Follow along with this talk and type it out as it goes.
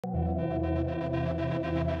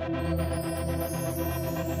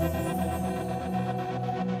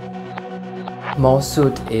Mo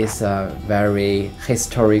suit is a very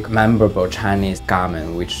historic, memorable Chinese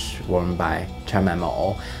garment which worn by Chairman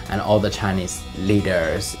Mao and all the Chinese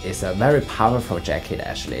leaders. It's a very powerful jacket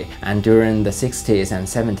actually. And during the 60s and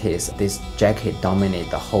 70s, this jacket dominated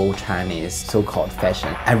the whole Chinese so-called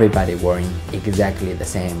fashion. Everybody wearing exactly the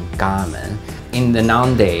same garment. In the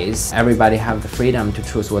nowadays, everybody have the freedom to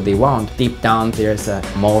choose what they want. Deep down, there's a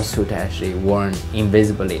Mo suit actually worn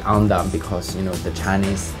invisibly on them because the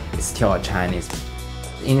Chinese is still a Chinese.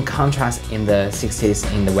 In contrast, in the 60s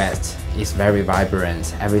in the West, it's very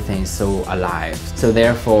vibrant, everything is so alive. So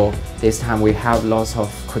therefore, this time we have lots of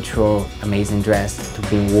cultural amazing dress to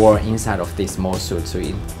be worn inside of this Mo suit. So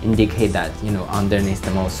it indicates that, underneath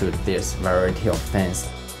the Mo suit, there's variety of things.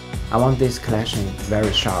 I want this collection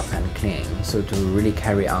very sharp and clean, so to really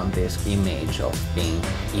carry on this image of being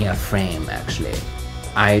in a frame actually.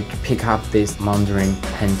 I pick up this Mandarin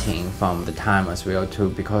painting from the time as well too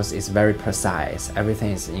because it's very precise.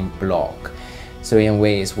 Everything is in block. So in a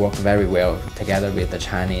way it's worked very well together with the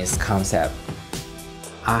Chinese concept.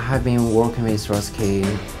 I have been working with Swarovski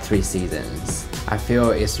 3 seasons. I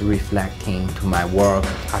feel it's reflecting to my work.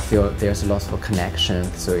 I feel there's lots of connection,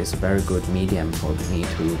 so it's a very good medium for me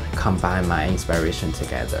to combine my inspiration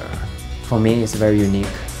together. For me, it's a very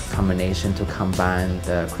unique combination to combine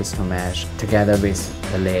the crystal mesh together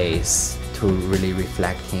with the lace to really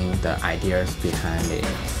reflecting the ideas behind it.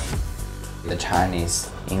 The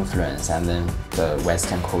Chinese influence and then the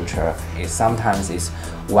Western culture is sometimes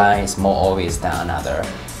one is more obvious than another,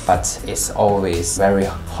 but it's always very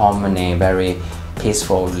harmony, very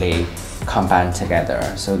peacefully combined together.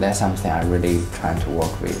 So that's something I really try to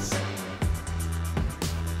work with.